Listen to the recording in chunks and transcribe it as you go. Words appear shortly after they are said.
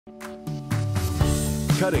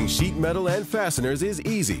Cutting sheet metal and fasteners is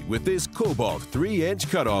easy with this Kobalt 3-inch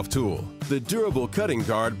cutoff tool. The durable cutting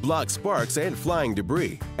guard blocks sparks and flying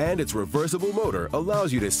debris, and its reversible motor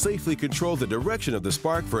allows you to safely control the direction of the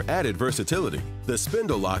spark for added versatility. The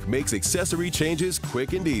spindle lock makes accessory changes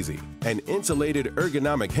quick and easy. An insulated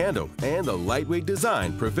ergonomic handle and the lightweight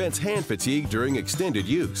design prevents hand fatigue during extended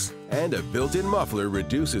use. And a built-in muffler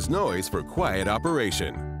reduces noise for quiet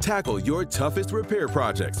operation. Tackle your toughest repair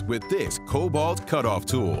projects with this Kobalt cutoff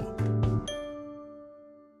tool.